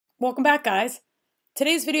Welcome back, guys.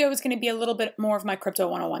 Today's video is going to be a little bit more of my Crypto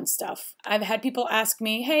 101 stuff. I've had people ask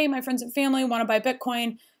me, hey, my friends and family want to buy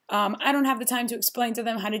Bitcoin. I don't have the time to explain to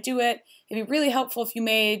them how to do it. It'd be really helpful if you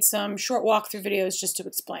made some short walkthrough videos just to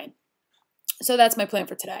explain. So that's my plan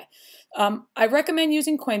for today. I recommend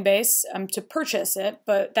using Coinbase to purchase it,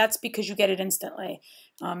 but that's because you get it instantly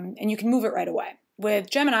and you can move it right away.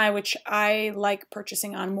 With Gemini, which I like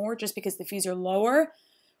purchasing on more just because the fees are lower,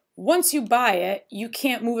 once you buy it, you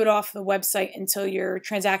can't move it off the website until your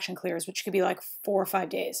transaction clears, which could be like 4 or 5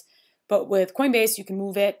 days. But with Coinbase, you can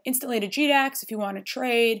move it instantly to GDAX if you want to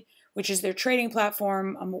trade, which is their trading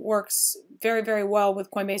platform. It works very, very well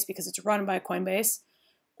with Coinbase because it's run by Coinbase.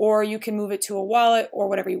 Or you can move it to a wallet or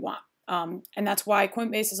whatever you want. And that's why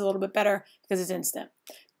Coinbase is a little bit better because it's instant.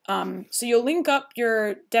 So you'll link up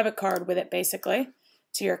your debit card with it basically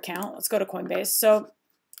to your account. Let's go to Coinbase. So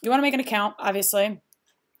you want to make an account, obviously.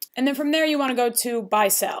 And then from there, you want to go to buy,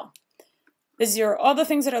 sell. This is all the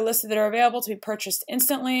things that are listed that are available to be purchased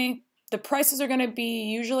instantly. The prices are going to be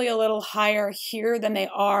usually a little higher here than they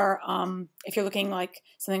are if you're looking like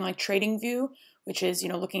something like TradingView, which is,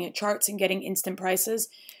 looking at charts and getting instant prices.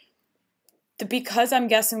 Because I'm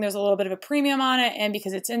guessing there's a little bit of a premium on it and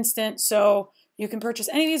because it's instant, so you can purchase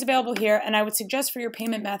any of these available here. And I would suggest for your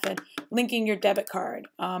payment method, linking your debit card.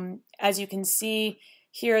 As you can see,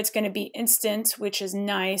 here it's going to be instant, which is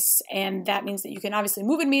nice, and that means that you can obviously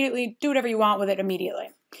move it immediately, do whatever you want with it immediately.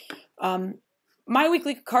 My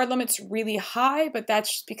weekly card limit's really high, but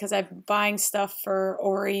that's just because I've been buying stuff for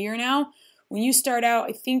over a year now. When you start out,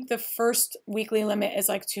 I think the first weekly limit is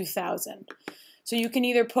like 2,000. So you can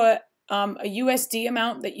either put a USD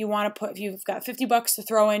amount that you want to put, if you've got 50 bucks to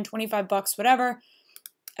throw in, 25 bucks, whatever.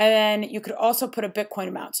 And then you could also put a Bitcoin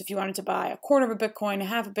amount. So if you wanted to buy a quarter of a Bitcoin,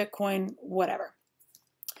 half a Bitcoin, whatever.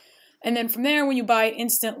 And then from there, when you buy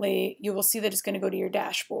instantly, you will see that it's going to go to your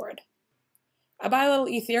dashboard. I buy a little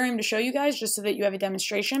Ethereum to show you guys just so that you have a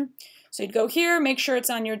demonstration. So you'd go here, make sure it's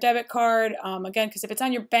on your debit card. Again, because if it's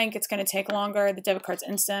on your bank, it's going to take longer. The debit card's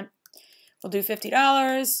instant. We'll do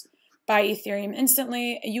 $50, buy Ethereum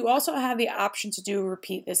instantly. You also have the option to do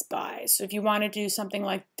repeat this buy. So if you want to do something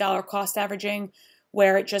like dollar cost averaging,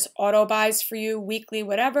 where it just auto buys for you weekly,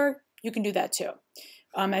 whatever, you can do that too.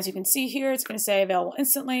 As you can see here, it's going to say available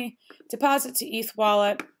instantly, deposit to ETH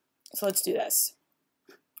wallet. So let's do this.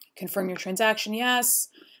 Confirm your transaction, yes.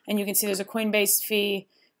 And you can see there's a Coinbase fee.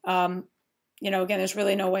 Again, there's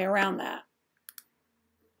really no way around that.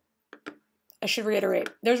 I should reiterate,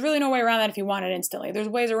 there's really no way around that if you want it instantly. There's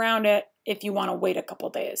ways around it if you want to wait a couple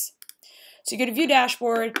days. So you go to view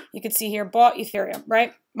dashboard, you can see here, bought Ethereum,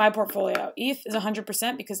 right? My portfolio. ETH is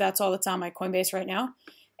 100% because that's all that's on my Coinbase right now.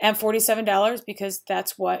 And $47 because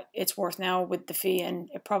that's what it's worth now with the fee, and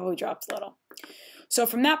it probably dropped a little. So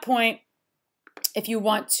from that point, if you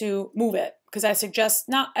want to move it, because I suggest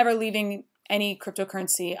not ever leaving any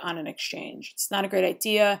cryptocurrency on an exchange. It's not a great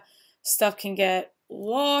idea. Stuff can get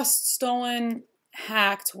lost, stolen,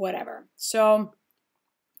 hacked, whatever. So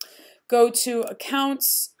go to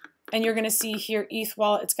accounts, and you're going to see here ETH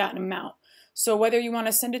wallet, it's got an amount. So whether you want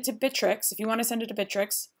to send it to Bittrex, if you want to send it to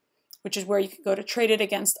Bittrex, which is where you can go to trade it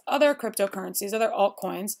against other cryptocurrencies, other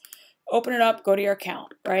altcoins, open it up, go to your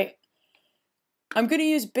account, right? I'm going to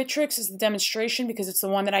use Bittrex as the demonstration because it's the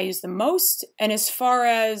one that I use the most. And as far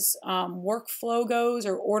as workflow goes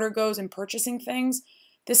or order goes and purchasing things,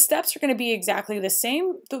 the steps are going to be exactly the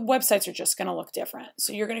same. The websites are just going to look different.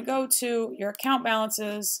 So you're going to go to your account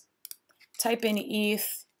balances, type in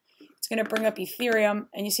ETH. It's going to bring up Ethereum,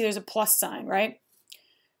 and you see there's a plus sign, right?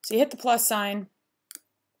 So you hit the plus sign,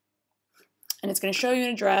 and it's going to show you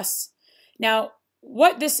an address. Now,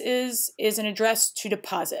 what this is an address to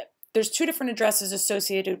deposit. There's two different addresses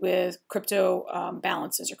associated with crypto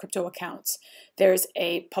balances or crypto accounts. There's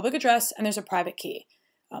a public address and there's a private key.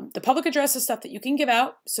 The public address is stuff that you can give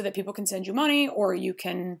out so that people can send you money, or you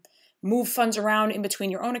can move funds around in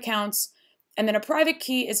between your own accounts. And then a private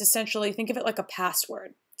key is essentially, think of it like a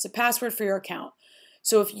password. It's a password for your account.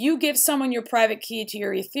 So if you give someone your private key to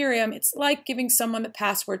your Ethereum, it's like giving someone the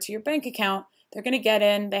password to your bank account. They're going to get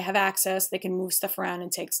in, they have access, they can move stuff around and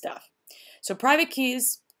take stuff. So private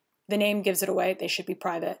keys, the name gives it away, they should be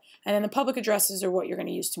private. And then the public addresses are what you're going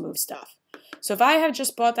to use to move stuff. So if I have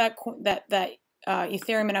just bought that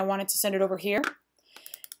Ethereum and I wanted to send it over here,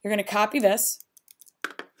 you're going to copy this,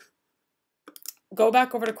 go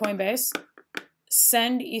back over to Coinbase,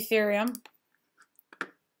 send Ethereum,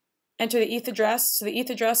 enter the ETH address. So the ETH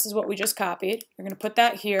address is what we just copied. You're going to put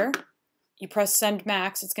that here. You press send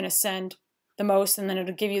max. It's going to send the most, and then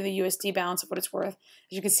it'll give you the USD balance of what it's worth. As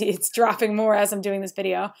you can see, it's dropping more as I'm doing this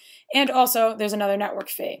video. And also, there's another network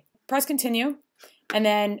fee. Press continue, And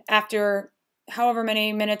then after however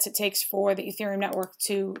many minutes it takes for the Ethereum network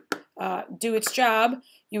to do its job,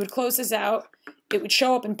 you would close this out. It would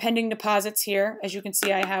show up in pending deposits here. As you can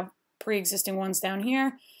see, I have pre-existing ones down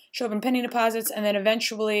here. Show up in pending deposits, and then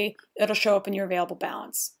eventually it'll show up in your available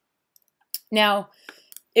balance. Now,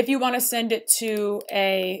 if you want to send it to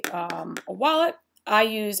a wallet, I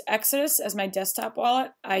use Exodus as my desktop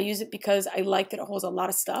wallet. I use it because I like that it holds a lot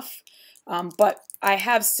of stuff. But I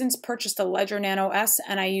have since purchased a Ledger Nano S,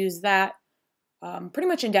 and I use that pretty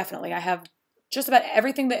much indefinitely. I have just about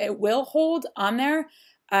everything that it will hold on there.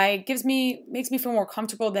 Makes me feel more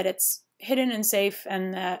comfortable that it's hidden and safe,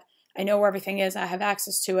 and that I know where everything is. I have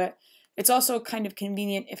access to it. It's also kind of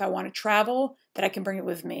convenient if I want to travel, that I can bring it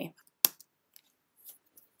with me.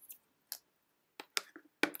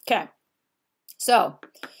 Okay, so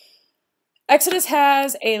Exodus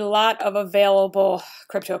has a lot of available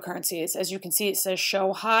cryptocurrencies. As you can see, it says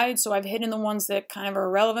show hide, so I've hidden the ones that kind of are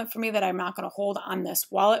irrelevant for me that I'm not going to hold on this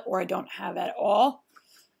wallet, or I don't have at all.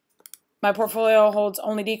 My portfolio holds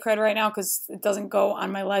only Decred right now because it doesn't go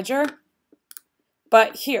on my ledger.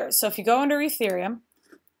 But here, so if you go under Ethereum,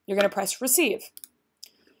 you're going to press receive.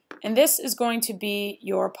 And this is going to be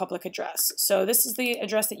your public address. So this is the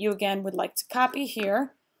address that you, again, would like to copy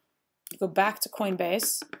here. You go back to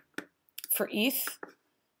Coinbase. For ETH,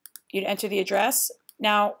 you'd enter the address.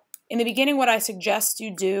 Now, in the beginning, what I suggest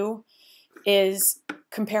you do is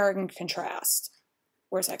compare and contrast.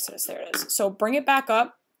 Where's Exodus? There it is. So bring it back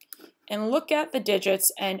up and look at the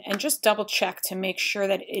digits and just double check to make sure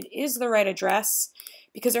that it is the right address,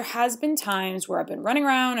 because there has been times where I've been running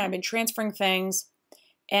around and I've been transferring things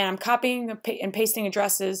and I'm copying and pasting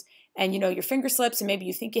addresses, and your finger slips and maybe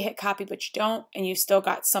you think you hit copy but you don't, and you've still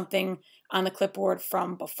got something on the clipboard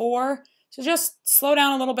from before. So just slow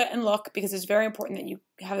down a little bit and look, because it's very important that you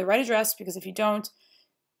have the right address, because if you don't,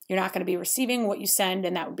 you're not going to be receiving what you send,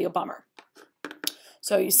 and that would be a bummer.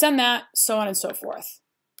 So you send that, so on and so forth.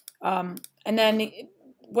 And then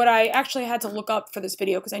what I actually had to look up for this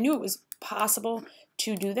video, because I knew it was possible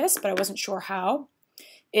to do this, but I wasn't sure how,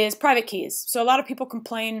 is private keys. So a lot of people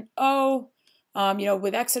complain,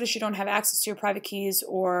 with Exodus, you don't have access to your private keys,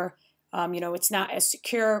 or, it's not as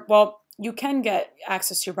secure. Well, you can get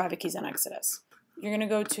access to your private keys on Exodus. You're going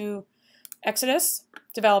to go to Exodus,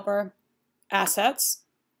 Developer, Assets,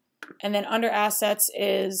 and then under Assets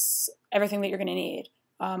is everything that you're going to need.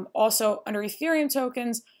 Also, under Ethereum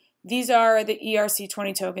tokens, these are the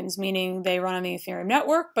ERC20 tokens, meaning they run on the Ethereum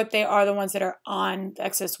network, but they are the ones that are on the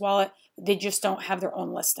Exodus wallet. They just don't have their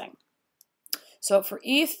own listing. So for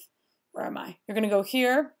ETH, where am I? You're going to go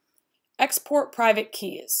here, Export Private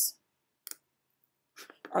Keys.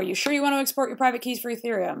 Are you sure you want to export your private keys for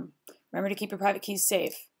Ethereum? Remember to keep your private keys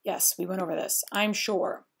safe. Yes, we went over this. I'm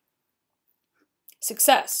sure.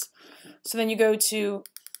 Success. So then you go to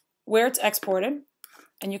where it's exported,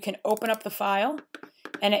 and you can open up the file,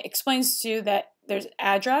 and it explains to you that there's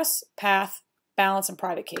address, path, balance, and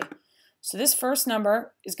private key. So this first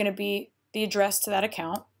number is going to be the address to that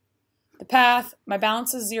account. The path, my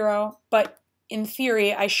balance is 0, but in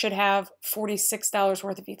theory, I should have $46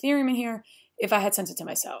 worth of Ethereum in here if I had sent it to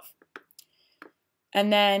myself.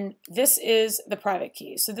 And then this is the private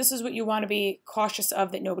key. So this is what you want to be cautious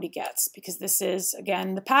of that nobody gets, because this is,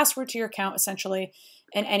 again, the password to your account, essentially,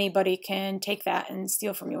 and anybody can take that and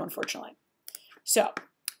steal from you, unfortunately. So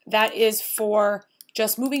that is for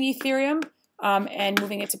just moving Ethereum and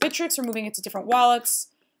moving it to Bittrex or moving it to different wallets.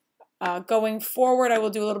 Going forward, I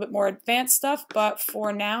will do a little bit more advanced stuff, but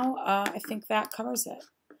for now, I think that covers it.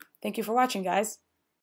 Thank you for watching, guys.